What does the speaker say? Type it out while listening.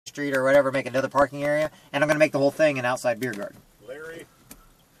street or whatever, make another parking area, and I'm going to make the whole thing an outside beer garden. Larry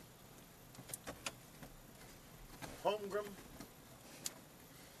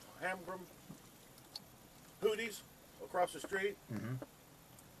Hamgrim, Hooties across the street. Mm-hmm.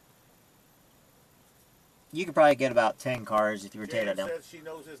 You could probably get about 10 cars if you were taking it down. Said she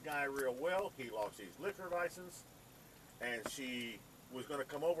knows this guy real well. He lost his liquor license, and she was going to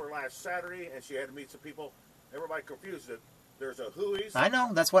come over last Saturday, and she had to meet some people. Everybody confused it. There's a Hooties. I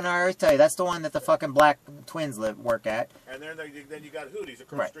know. That's what I always tell you. That's the one that the fucking black twins work at. And then you got Hooties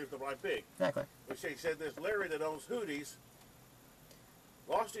across right. the street from the Blind Pig. Exactly. But she said this Larry that owns Hooties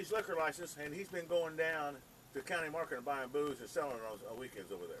lost his liquor license, and he's been going down to county market and buying booze and selling it on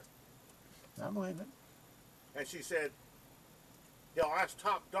weekends over there. I believe it. And she said he'll ask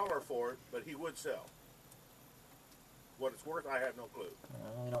top dollar for it, but he would sell. What it's worth, I have no clue.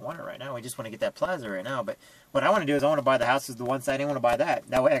 Well, we don't want it right now. We just want to get that plaza right now. But what I want to do is I want to buy the houses to one side. I didn't want to buy that.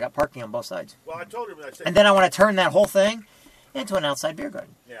 That way I got parking on both sides. Well, I told him. I said, and then I want to turn that whole thing into an outside beer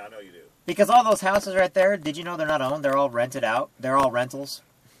garden. Yeah, I know you do. Because all those houses right there, did you know they're not owned? They're all rented out. They're all rentals.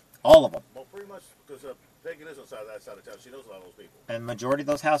 All of them. Well, pretty much because Peggy lives on that side of town. She knows a lot of those people. And majority of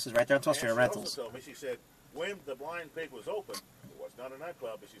those houses right there on 12th Street are rentals. She also told me, she said, when the Blind Pig was open, it was not a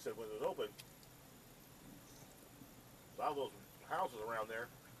nightclub, but she said when it was open, a lot of those houses around there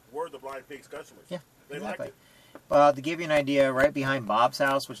were the Blind Pig's customers. Yeah, they exactly. liked it. To give you an idea, right behind Bob's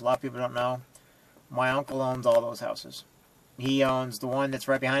house, which a lot of people don't know, my uncle owns all those houses. He owns the one that's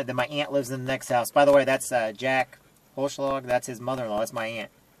right behind it. Then my aunt lives in the next house. By the way, that's Jack Holschlag. That's his mother-in-law. That's my aunt.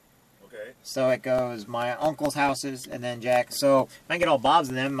 Okay. So it goes my uncle's houses and then Jack. So if I get all Bob's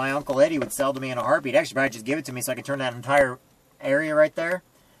in them, my Uncle Eddie would sell to me in a heartbeat. Actually, probably just give it to me so I can turn that entire area right there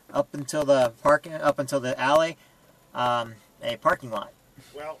up until the alley, a parking lot.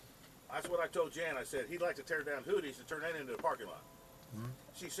 Well, that's what I told Jan. I said he'd like to tear down Hooties and turn that into a parking lot. Mm-hmm.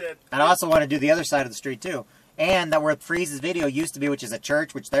 She said... And I also want to do the other side of the street, too. And that where Freeze's video used to be, which is a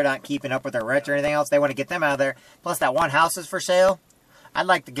church, which they're not keeping up with their rent or anything else. They want to get them out of there. Plus, that one house is for sale. I'd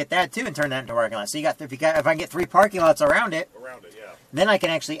like to get that, too, and turn that into a parking lot. So if I can get 3 parking lots around it, yeah. Then I can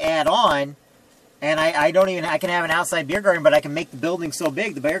actually add on, and I can have an outside beer garden, but I can make the building so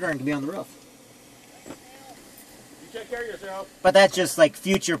big, the beer garden can be on the roof. You take care of yourself. But that's just like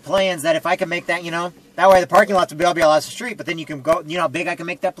future plans that if I can make that, that way the parking lots will be all across the street, but then you can go, how big I can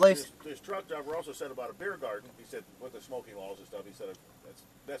make that place? This truck driver also said about a beer garden. He said, with the smoking laws and stuff, he said that's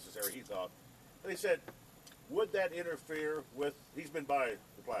necessary, he thought. But he said, would that interfere with, he's been by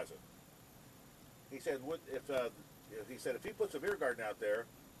the plaza. He said, if he puts a beer garden out there,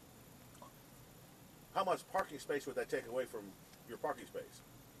 how much parking space would that take away from your parking space?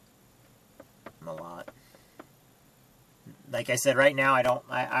 A lot. Like I said, right now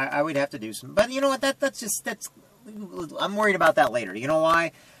I would have to do some, but you know what, I'm worried about that later. You know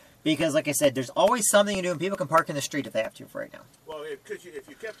why? Because like I said, there's always something you do, and people can park in the street if they have to for right now. Well, if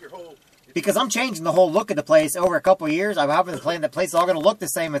you kept your whole... Because I'm changing the whole look of the place over a couple of years. I'm having the plan. The place is all going to look the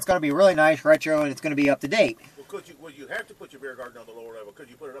same. It's going to be really nice, retro, and it's going to be up to date. Well, would you have to put your beer garden on the lower level? Could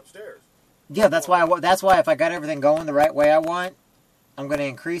you put it upstairs? Yeah, that's why if I got everything going the right way I want, I'm going to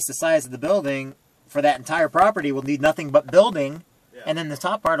increase the size of the building for that entire property. We'll need nothing but building, and then the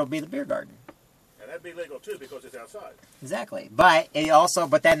top part will be the beer garden. And that'd be legal too because it's outside. Exactly, but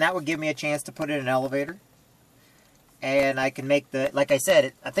then that would give me a chance to put in an elevator. And I can make like I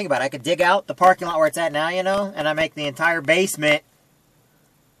said, I think about it, I could dig out the parking lot where it's at now, and I make the entire basement.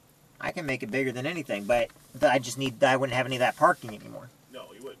 I can make it bigger than anything, but I wouldn't have any of that parking anymore. No,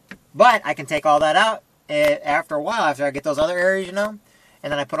 you wouldn't. But I can take all that out after a while, after I get those other areas, and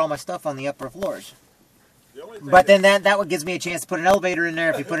then I put all my stuff on the upper floors. But then that gives me a chance to put an elevator in there.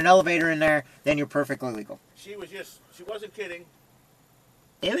 If you put an elevator in there, then you're perfectly legal. She wasn't kidding.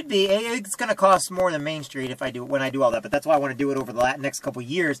 It's going to cost more than Main Street when I do all that, but that's why I want to do it over the next couple of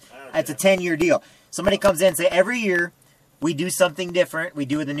years. It's a 10-year deal. Somebody comes in and say, every year we do something different, we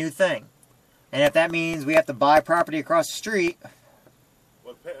do the new thing. And if that means we have to buy property across the street...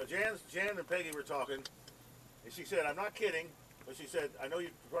 Well, Jan and Peggy were talking, and she said, I'm not kidding, but she said, I know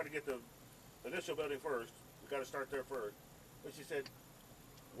you're trying to get the initial building first. We've got to start there first. But she said,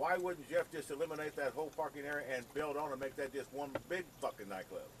 why wouldn't Jeff just eliminate that whole parking area and build on and make that just one big fucking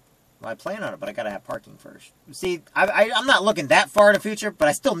nightclub? Well, I plan on it, but I got to have parking first. See, I'm not looking that far in the future, but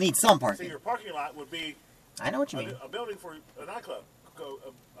I still need some parking. See, your parking lot would be... I know what you mean. A building for a nightclub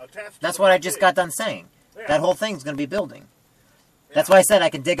attached. That's what I just got done saying. Yeah. That whole thing's going to be building. Yeah. That's why I said I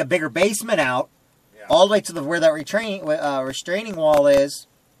can dig a bigger basement out, all the way to where that restraining wall is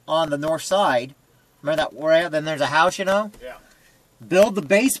on the north side. Remember that? Then there's a house, Yeah. Yeah. Build the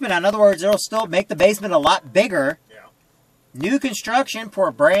basement. In other words, it'll still make the basement a lot bigger. Yeah. New construction,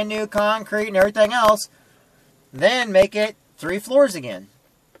 pour brand new concrete and everything else, then make it 3 floors again.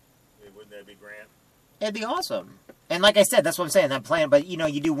 Wouldn't that be grand? It'd be awesome. And like I said, that's what I'm saying. I'm playing, but you know,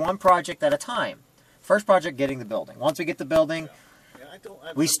 you do one project at a time. First project, getting the building. Once we get the building,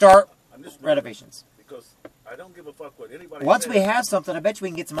 we start renovations. Because I don't give a fuck what anybody Once says. we have something, I bet you we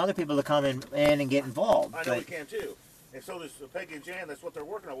can get some other people to come in and get involved. I know we can too. And so does Peggy and Jan. That's what they're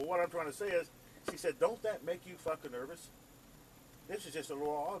working on. Well, what I'm trying to say is, she said, don't that make you fucking nervous? This is just a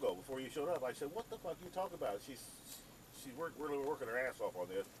little while ago before you showed up. I said, what the fuck are you talking about? She's really working her ass off on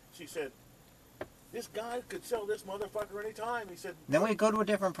this. She said, this guy could sell this motherfucker anytime. He said. Then we go to a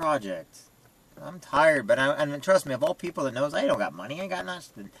different project. I'm tired, but and trust me, of all people that knows, I don't got money. I ain't got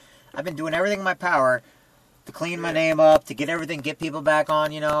nothing. I've been doing everything in my power to clean my name up, to get everything, get people back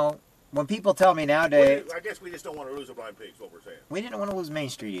on, you know. When people tell me nowadays... I guess we just don't want to lose a blind pig, is what we're saying. We didn't want to lose Main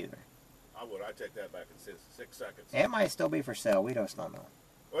Street either. I would. I'd take that back in 6 seconds. It might still be for sale. We just don't know.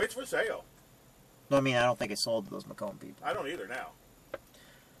 Well, it's for sale. No, I mean, I don't think it's sold to those Macomb people. I don't either now.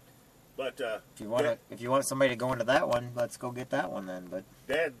 But if you want somebody to go into that one, let's go get that one then. But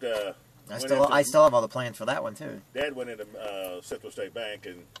Dad, I still have all the plans for that one too. Dad went into Central State Bank,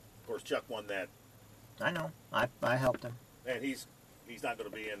 and of course Chuck won that. I know. I helped him. And he's not going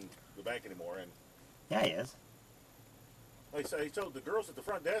to be in the bank anymore. And yeah, he is. He told the girls at the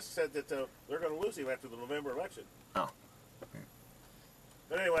front desk said that they're going to lose him after the November election. Oh.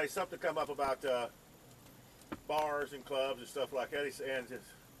 But anyway, something come up about bars and clubs and stuff like that. And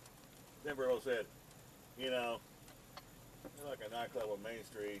Denver said, you know, like a nightclub on Main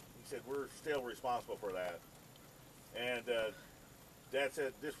Street. He said, we're still responsible for that. And Dad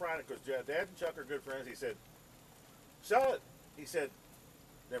said, this Friday, because Dad and Chuck are good friends, he said, sell it. He said,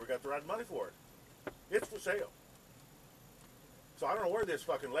 never got the right money for it. It's for sale. So I don't know where this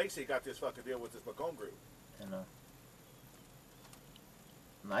fucking Lacey got this fucking deal with this Macomb group. I know.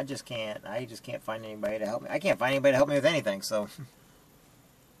 I just can't find anybody to help me. I can't find anybody to help me with anything, so.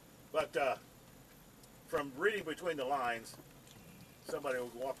 But from reading between the lines, somebody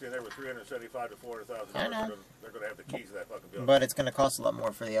walked in there with $375,000 to $400,000. I know. They're going to have the keys to that fucking building. But it's going to cost a lot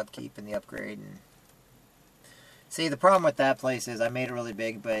more for the upkeep and the upgrade. And see, the problem with that place is I made it really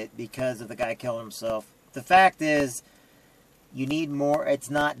big, but because of the guy killing himself, the fact is, you need more. It's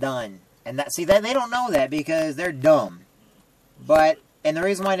not done, and that they don't know that because they're dumb. And the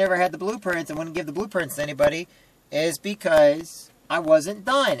reason why I never had the blueprints and wouldn't give the blueprints to anybody is because I wasn't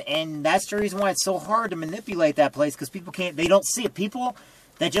done. And that's the reason why it's so hard to manipulate that place, because people can't, they don't see it. People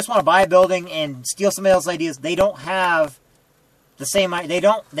that just want to buy a building and steal somebody else's ideas, they don't have the same,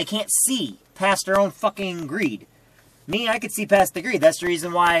 they can't see past their own fucking greed. Me, I could see past the greed. That's the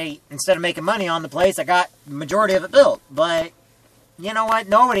reason why instead of making money on the place, I got the majority of it built. But you know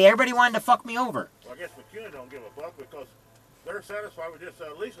what? Everybody wanted to fuck me over. Well, I guess McEwen don't give a fuck because they're satisfied with just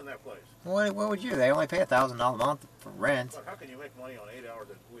leasing that place. What would you? They only pay $1,000 a month for rent. But how can you make money on 8 hours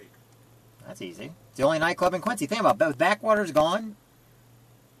a week? That's easy. It's the only nightclub in Quincy. Think about it. Backwater's gone.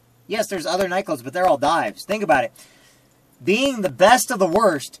 Yes, there's other nightclubs, but they're all dives. Think about it. Being the best of the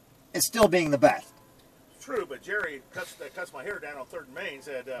worst is still being the best. True, but Jerry that cuts my hair down on 3rd and Main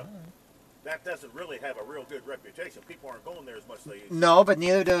said that doesn't really have a real good reputation. People aren't going there as much as they used to. No, but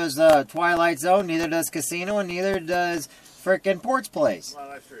neither does Twilight Zone, neither does Casino, and neither does frickin' Port's Place. Well,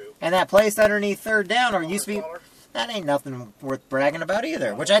 that's true. And that place underneath 3rd Down, or used to be, that ain't nothing worth bragging about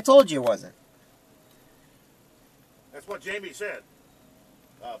either, which I told you it wasn't. That's what Jamie said,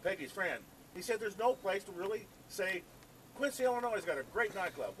 Peggy's friend. He said there's no place to really say, Quincy, Illinois has got a great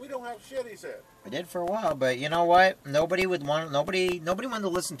nightclub. We don't have shit, he said. I did for a while, but you know what? Nobody wanted to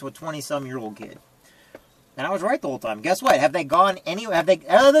listen to a 20-some-year-old kid. And I was right the whole time. Guess what? Have they gone anywhere?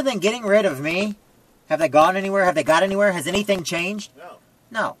 Other than getting rid of me, have they gone anywhere? Have they got anywhere? Has anything changed? No.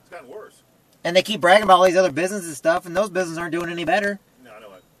 No. It's gotten worse. And they keep bragging about all these other businesses and stuff, and those businesses aren't doing any better. No, I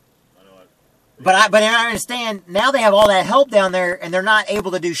know it. But I understand, now they have all that help down there, and they're not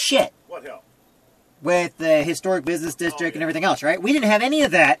able to do shit. What help? With the historic business district and everything else, right? We didn't have any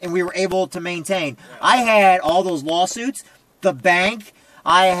of that, and we were able to maintain. Yeah. I had all those lawsuits, the bank,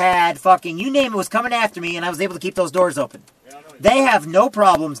 I had fucking, you name it, was coming after me, and I was able to keep those doors open. Yeah, they have no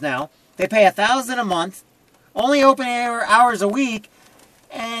problems now. They pay $1,000 a month, only open hours a week,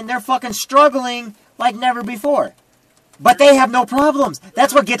 and they're fucking struggling like never before. But they have no problems.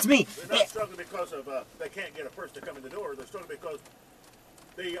 That's what gets me. They're not struggling because of they can't get a person to come in the door. They're struggling because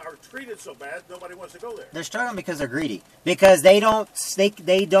they are treated so bad, nobody wants to go there. They're struggling because they're greedy. Because they don't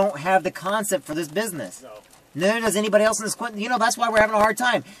have the concept for this business. No. Neither does anybody else in this Quincy. You know, that's why we're having a hard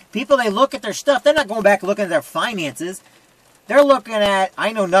time. People, they look at their stuff. They're not going back and looking at their finances. They're looking at,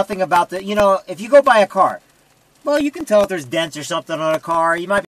 I know nothing about the, you know, if you go buy a car, Well, you can tell if there's dents or something on a car. You might